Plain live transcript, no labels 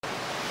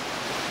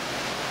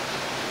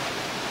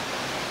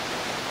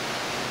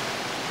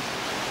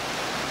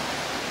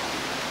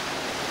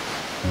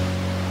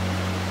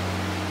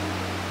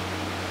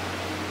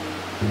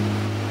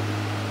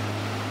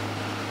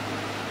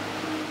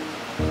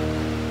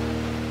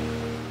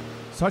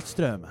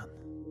Saltstraumen,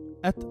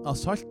 et av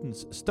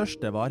saltens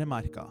største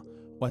varemerker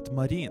og et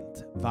marint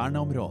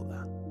verneområde.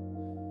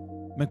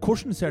 Men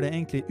hvordan ser det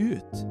egentlig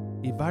ut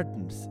i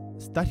verdens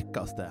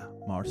sterkeste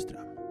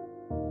malstrøm?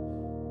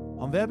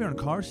 Han Vebjørn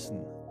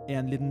Karlsen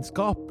er en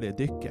lidenskapelig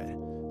dykker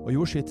og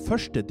gjorde sitt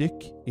første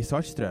dykk i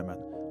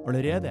Saltstraumen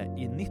allerede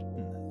i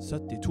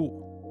 1972.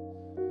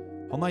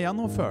 Han har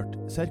gjennomført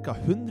ca.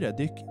 100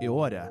 dykk i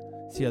året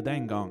siden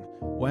den gang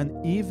og er en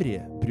ivrig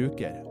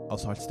bruker av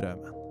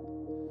Saltstraumen.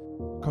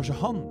 Kanskje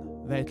han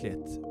vet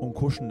litt om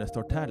hvordan det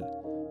står til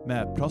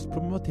med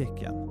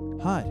plastproblematikken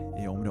her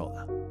i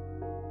området.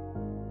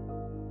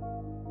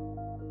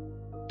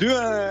 Du,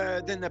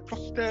 denne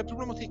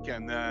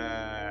plastproblematikken,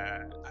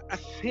 jeg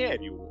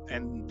ser jo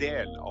en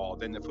del av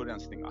denne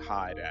forurensningen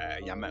her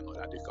hjemme når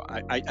jeg dykker.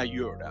 Jeg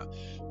gjør det.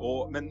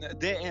 Men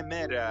det er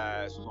mer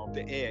sånn at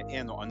det er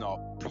en og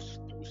annen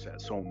plastpose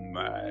som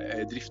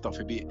drifter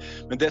forbi.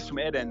 Men det som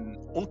er den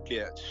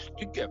ordentlige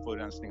stygge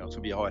forurensningen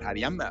som vi har her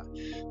hjemme,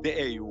 det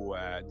er jo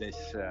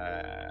disse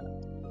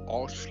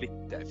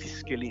avslitte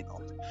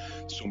fiskelinene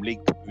som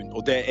ligger på bunnen.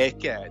 Og det er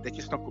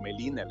ikke snakk om en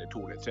line eller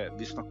 2 eller 3,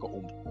 vi snakker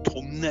om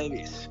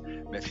tonnevis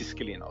med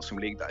fiskeliner som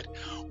ligger der.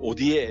 Og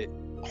de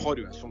har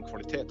jo en sånn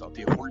kvalitet at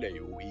de holder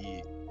jo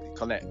i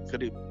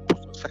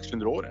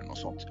 600 år eller noe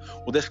sånt.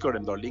 Og det skal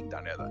de da ligge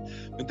der nede.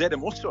 Men det de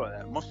også,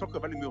 man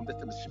snakker veldig mye om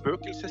dette med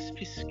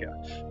spøkelsesfiske,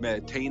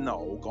 med teiner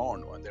og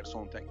garn og en del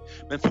sånne ting.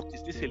 Men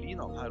faktisk disse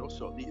linene her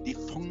også, de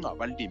fanger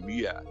veldig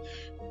mye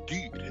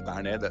dyr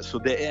der nede. Så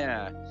det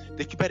er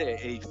ikke bare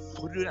en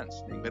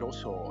forurensning, men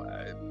også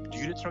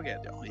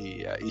dyretragedier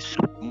i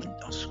stort monn,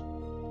 altså.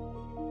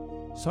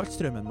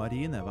 Saltstraumen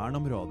marine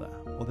verneområde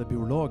og det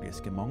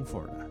biologiske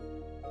mangfoldet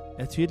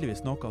er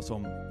tydeligvis noe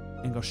som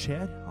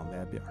engasjerer han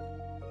Vebjørn.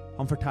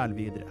 Han forteller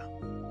videre.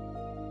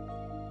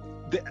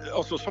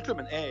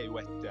 Saltstraumen er jo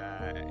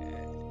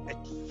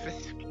et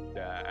friskt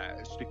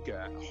stykke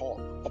hav,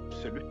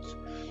 absolutt.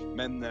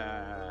 Men,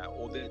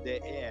 og det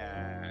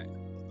er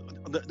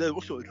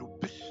også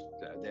robust,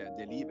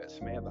 det livet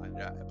som er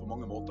der på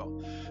mange måter.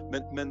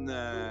 Men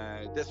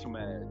det som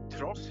er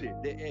trasig,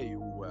 det er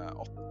jo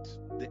at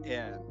det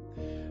er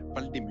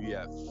veldig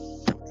mye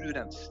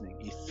forurensning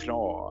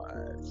fra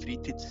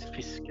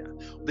fritidsfiske.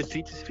 Og det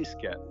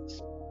fritidsfisket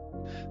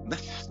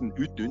nesten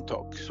uten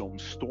unntak som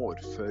står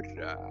for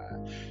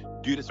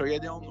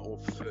dyretragediene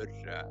og for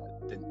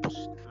den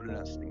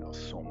plastforurensningen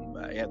som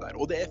er der.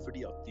 Og det er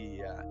fordi at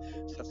de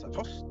setter seg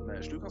fast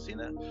med slukene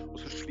sine, og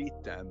så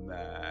sliter en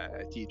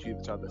 10, 20,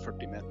 30,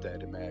 40 meter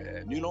med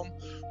nylon.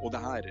 Og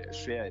det her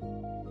skjer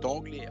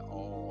daglig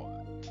av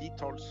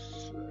titalls,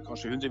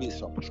 kanskje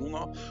hundrevis av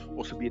personer,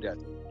 og så blir det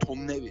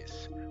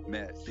tonnevis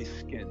med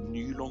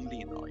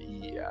fiske-nylonliner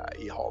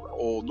i havet.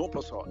 Og noen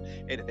plasser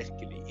er det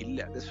virkelig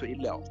ille. Det er så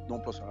ille at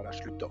noen plasser har jeg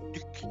sluttet å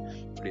dykke,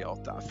 fordi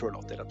at jeg føler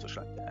at det rett og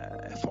slett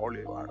er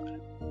farlig å være der.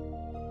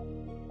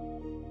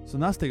 Så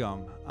neste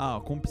gang jeg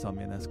og kompisene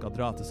mine skal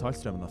dra til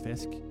Saltstraumen og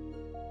fisk,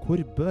 hvor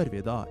bør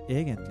vi da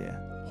egentlig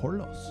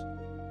holde oss?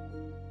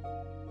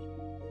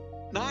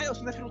 Nei,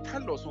 det er for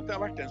hotell og sånt. Det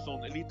har vært en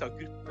sånn liten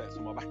gruppe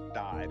som har vært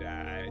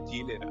der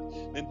tidligere.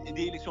 Men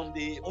de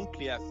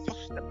ordentlige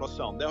faste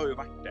plassene, det har jo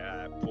vært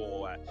på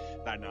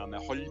der denne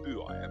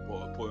halvbua er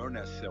på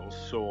Ørnes, og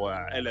så,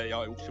 eller ja,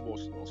 i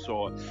Oksebåsen, og så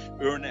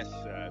Ørnes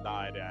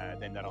der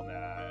den der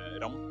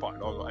rampa,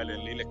 eller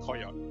den lille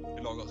kaja,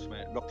 som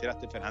er lagt til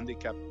rette for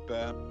handicap,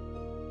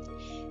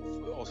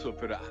 også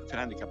for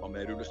handicapper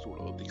med rullestol,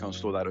 og de kan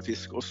stå der og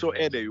fiske. Og så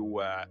er det jo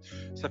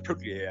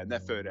selvfølgelig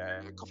nedfor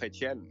Café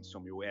Kjelen,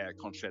 som jo er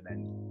kanskje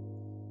den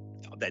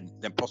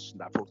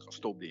plassen der folk har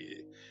stått i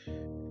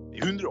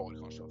 100 år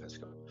kanskje og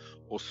fisket.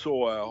 Og så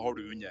har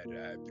du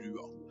under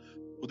brua.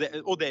 Og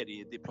det er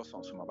de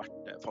plassene som har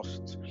vært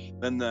fast.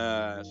 Men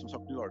som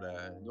sagt, nå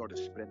har det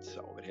spredd seg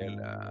over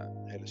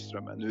hele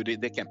strømmen. Det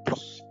er ikke en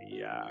plass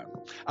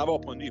jeg var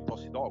på en ny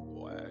plass i dag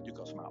og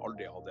dykket som jeg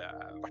aldri hadde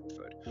vært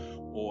før.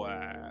 Og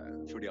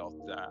fordi at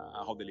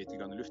jeg hadde litt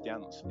grann luft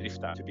igjen, så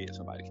driftet jeg forbi et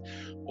sånt berg.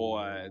 Og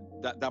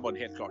der var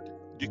det helt klart.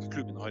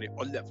 Dykkerklubben har i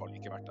alle fall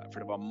ikke vært der, for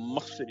det var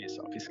massevis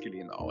av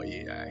fiskeliner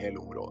i hele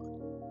området.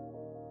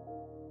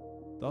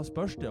 Da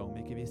spørs det om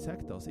ikke vi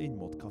sekter oss inn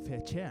mot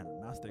Café Kjelen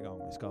neste gang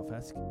vi skal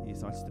fiske i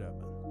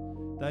Saltstraumen.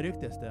 Der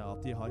ryktes det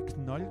at de har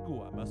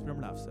knallgode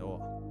møsbrømlefse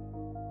også.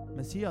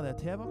 Men siden det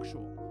er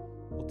TV-aksjon,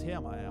 og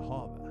temaet er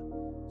havet,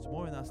 så må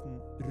vi nesten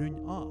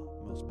runde av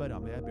med å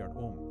spørre Vebjørn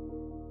om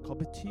hva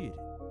betyr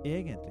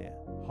egentlig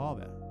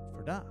havet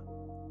for deg?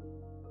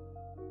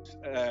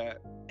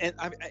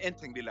 En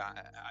ting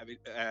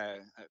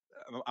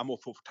jeg må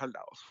få fortelle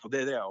deg, altså. Og det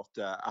er det at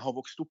jeg har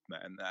vokst opp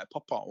med en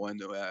pappa og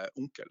en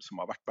onkel som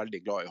har vært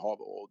veldig glad i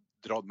havet og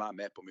dratt meg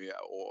med på mye,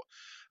 og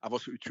jeg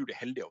var så utrolig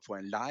heldig å få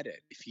en lærer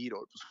i 4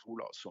 år på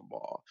skolen som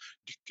var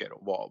dykker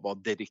og var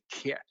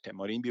dedikert til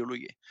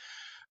marinbiologi.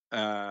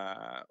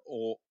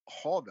 Og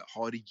havet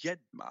har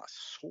gitt meg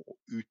så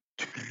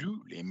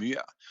utrolig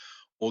mye.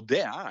 Og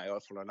det jeg i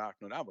hvert fall har lært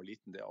når jeg var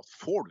liten, det at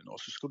får du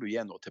noe, så skal du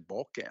gi noe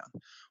tilbake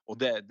igjen. Og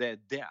det er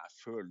det jeg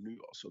føler nå.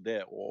 Altså det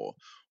å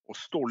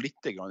stå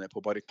litt grann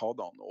på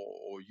barrikadene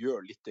og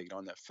gjøre litt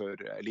grann for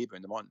livet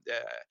under vann,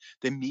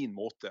 det er min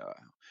måte.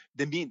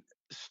 Det er min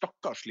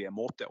stakkarslige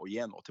måte å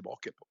gi noe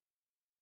tilbake på.